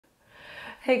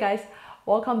Hey guys,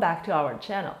 welcome back to our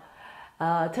channel.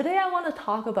 Today I want to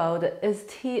talk about, is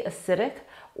tea acidic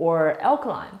or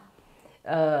alkaline?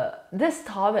 This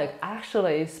topic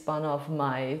actually spun off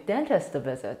my dentist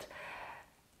visit.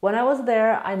 When I was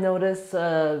there, I noticed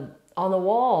on the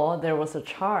wall there was a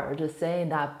chart saying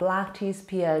that black tea's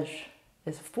pH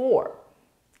is 4.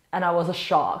 And I was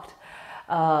shocked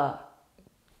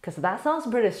because that sounds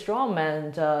pretty strong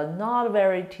and not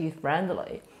very teeth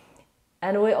friendly.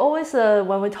 And we always,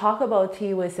 when we talk about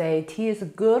tea, we say tea is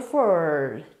good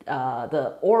for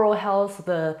the oral health,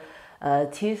 the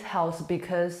teeth health,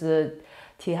 because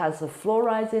tea has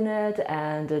fluorides in it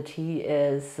and tea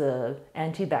is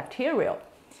antibacterial.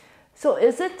 So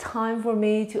is it time for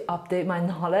me to update my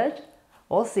knowledge?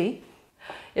 We'll see.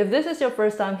 If this is your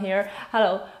first time here,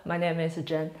 hello, my name is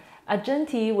Zhen. At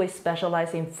ZhenTea, we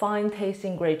specialize in fine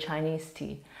tasting great Chinese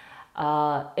tea.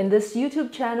 In this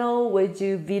YouTube channel, we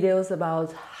do videos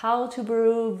about how to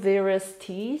brew various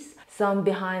teas, some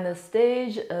behind the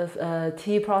stage of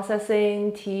tea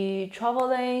processing, tea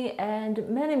traveling, and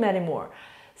many more.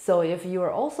 So if you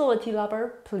are also a tea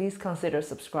lover, please consider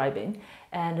subscribing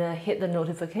and hit the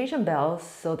notification bell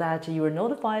so that you are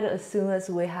notified as soon as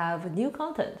we have new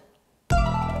content.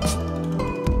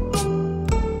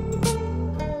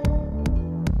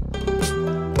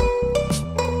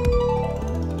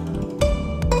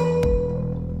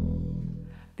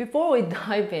 Before we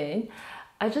dive in,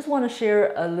 I just want to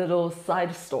share a little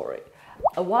side story.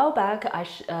 A while back,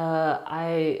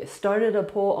 I started a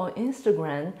poll on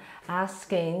Instagram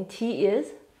asking tea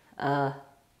is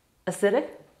acidic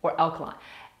or alkaline,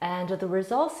 and the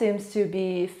result seems to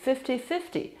be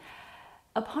 50-50.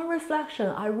 Upon reflection,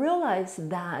 I realized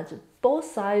that both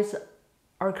sides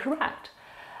are correct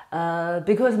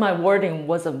because my wording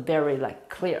wasn't very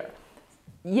clear.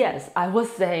 Yes, I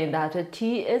was saying that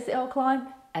tea is alkaline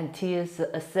and tea is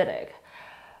acidic.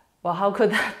 Well, how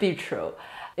could that be true?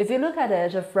 If you look at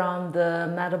it from the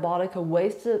metabolic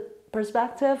waste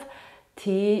perspective,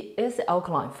 tea is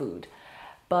alkaline food.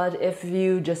 But if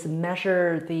you just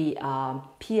measure the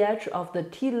pH of the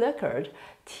tea liquor,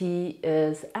 tea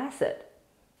is acid.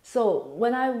 So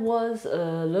when I was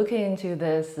looking into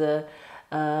this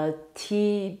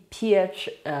tea pH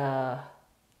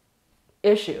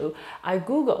issue, I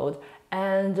Googled,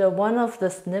 and one of the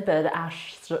snippets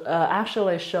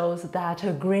actually shows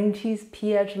that green tea's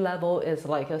pH level is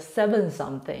like a 7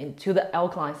 something to the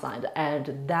alkaline side,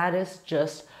 and that is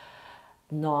just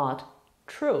not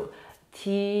true.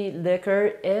 Tea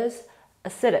liquor is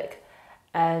acidic.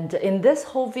 And in this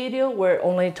whole video, we're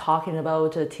only talking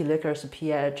about tea liquor's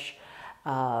pH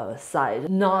side,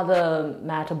 not the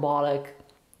metabolic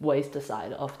waste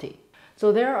side of tea.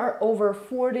 So there are over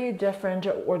 40 different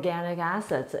organic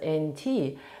acids in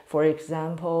tea. For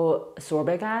example,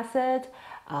 sorbic acid,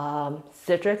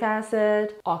 citric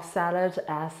acid, oxalic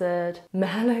acid,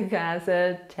 malic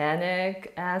acid,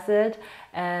 tannic acid,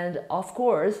 and of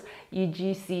course,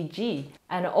 EGCG.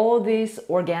 And all these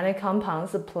organic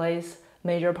compounds plays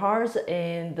major parts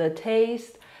in the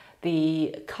taste,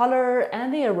 the color,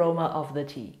 and the aroma of the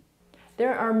tea.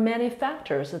 There are many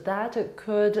factors that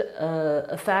could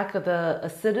affect the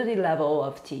acidity level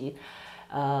of tea.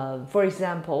 For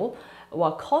example,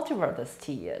 what cultivar this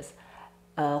tea is.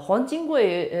 Huang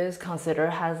Jingui is considered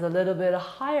has a little bit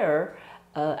higher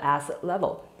acid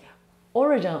level.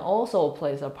 Origin also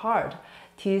plays a part.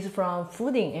 Teas from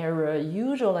Fuding area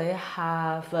usually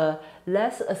have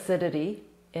less acidity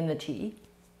in the tea.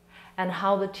 And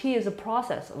how the tea is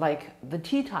processed, like the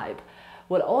tea type,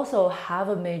 would also have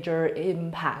a major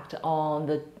impact on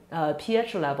the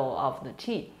pH level of the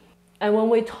tea. And when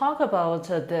we talk about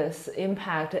this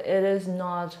impact, it is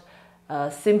not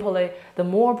simply the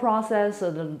more processed,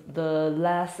 the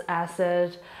less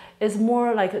acid. It's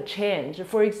more like a change.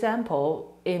 For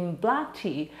example, in black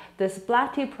tea, this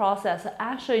black tea process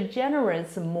actually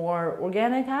generates more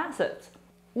organic acids.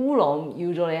 Oolong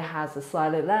usually has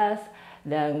slightly less,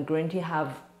 then green tea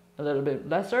have a little bit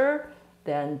lesser,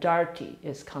 then dark tea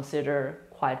is considered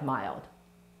quite mild.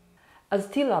 As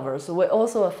tea lovers, we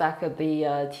also affect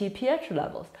the tea pH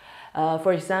levels.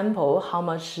 For example, how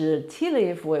much tea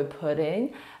leaf we put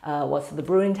in, what's the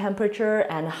brewing temperature,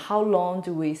 and how long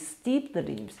do we steep the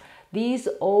leaves. These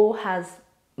all has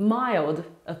mild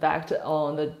effect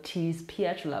on the tea's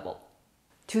pH level.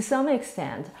 To some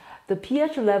extent, the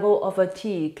pH level of a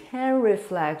tea can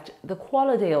reflect the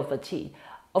quality of a tea.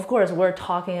 Of course, we're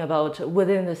talking about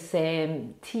within the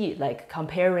same tea, like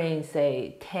comparing,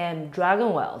 say, 10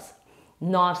 dragon wells,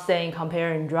 not saying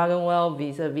comparing dragon well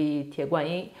vis-a-vis 铁观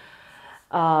音.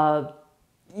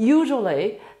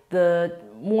 Usually, the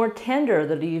more tender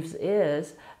the leaves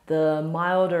is, the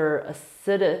milder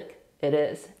acidic it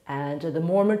is, and the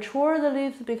more mature the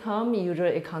leaves become, usually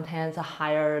it contains a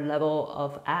higher level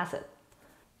of acid.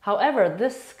 However,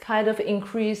 this kind of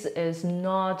increase is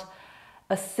not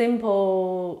a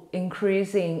simple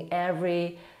increase in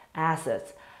every acid.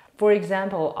 For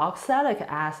example, oxalic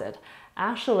acid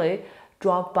actually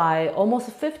dropped by almost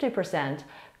 50%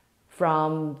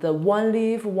 from the one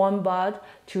leaf, one bud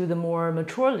to the more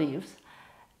mature leaves.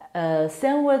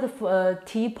 Same with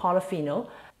tea polyphenol.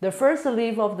 The first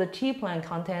leaf of the tea plant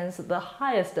contains the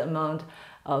highest amount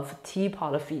of tea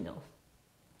polyphenol.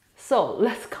 So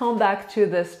let's come back to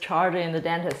this chart in the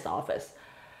dentist's office.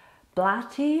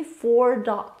 Black tea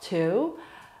 4.2,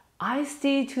 iced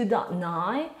tea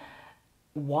 2.9.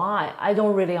 Why? I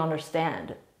don't really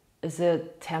understand. Is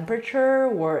it temperature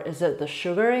or is it the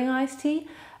sugar in iced tea?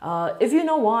 If you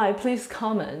know why, please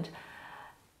comment.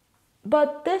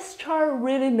 But this chart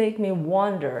really made me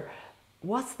wonder,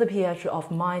 what's the pH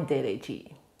of my daily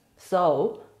tea?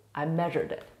 So I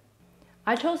measured it.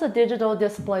 I chose a digital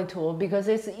display tool because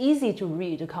it's easy to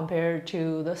read compared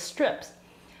to the strips.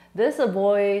 This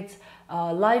avoids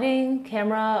lighting,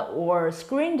 camera, or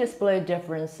screen display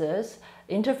differences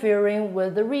interfering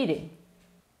with the reading.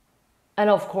 And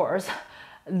of course,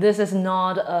 this is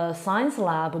not a science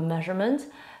lab measurement.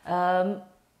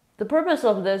 The purpose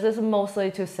of this is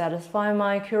mostly to satisfy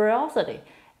my curiosity.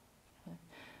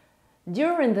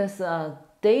 During this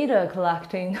data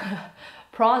collecting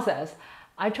process,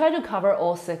 I try to cover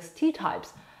all 6 tea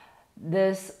types.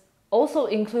 This also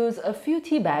includes a few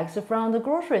tea bags from the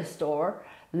grocery store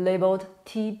labeled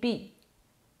TB.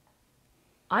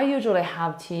 I usually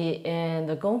have tea in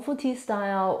the Gongfu tea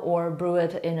style or brew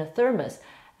it in a thermos,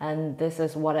 and this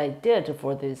is what I did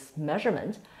for this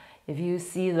measurement. If you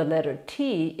see the letter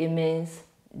T, it means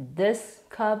this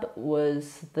cup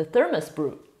was the thermos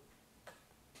brew.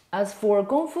 As for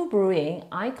Gongfu brewing,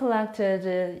 I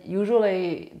collected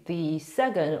usually the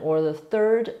second or the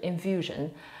third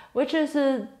infusion, which is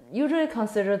usually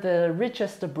considered the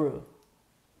richest brew.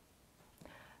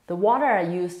 The water I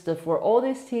used for all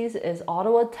these teas is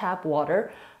Ottawa tap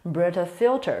water, Brita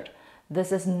filtered.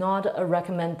 This is not a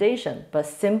recommendation, but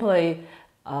simply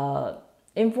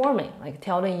informing, like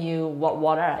telling you what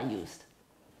water I used.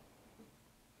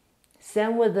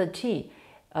 Same with the tea.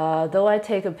 Though I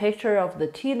take a picture of the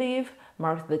tea leaf,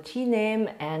 mark the tea name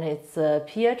and its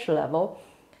pH level,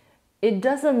 it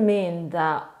doesn't mean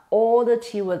that all the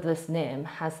tea with this name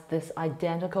has this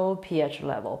identical pH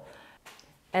level.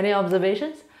 Any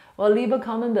observations? Well, leave a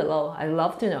comment below. I'd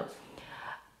love to know.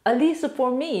 At least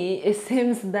for me, it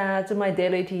seems that my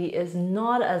daily tea is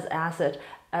not as acid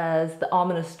as the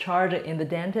ominous chart in the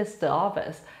dentist's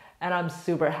office, and I'm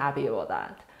super happy about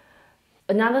that.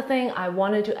 Another thing I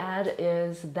wanted to add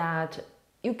is that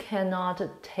you cannot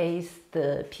taste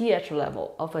the pH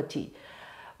level of a tea.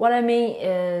 What I mean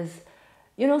is,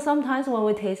 you know, sometimes when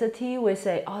we taste a tea, we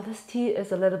say, oh, this tea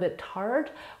is a little bit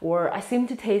tart, or I seem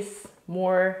to taste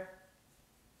more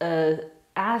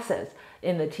acid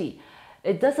in the tea.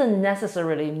 It doesn't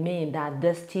necessarily mean that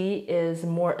this tea is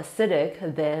more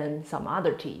acidic than some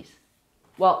other teas.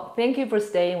 Well, thank you for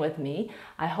staying with me.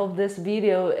 I hope this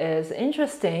video is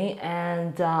interesting,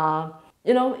 and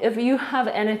you know, if you have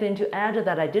anything to add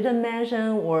that I didn't mention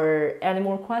or any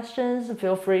more questions,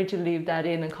 feel free to leave that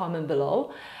in a comment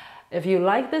below. If you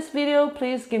like this video,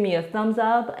 please give me a thumbs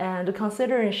up and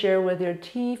consider and share with your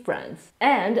tea friends.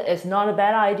 And it's not a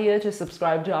bad idea to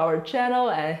subscribe to our channel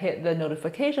and hit the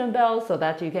notification bell so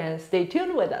that you can stay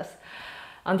tuned with us.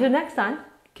 Until next time,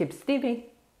 keep steeping.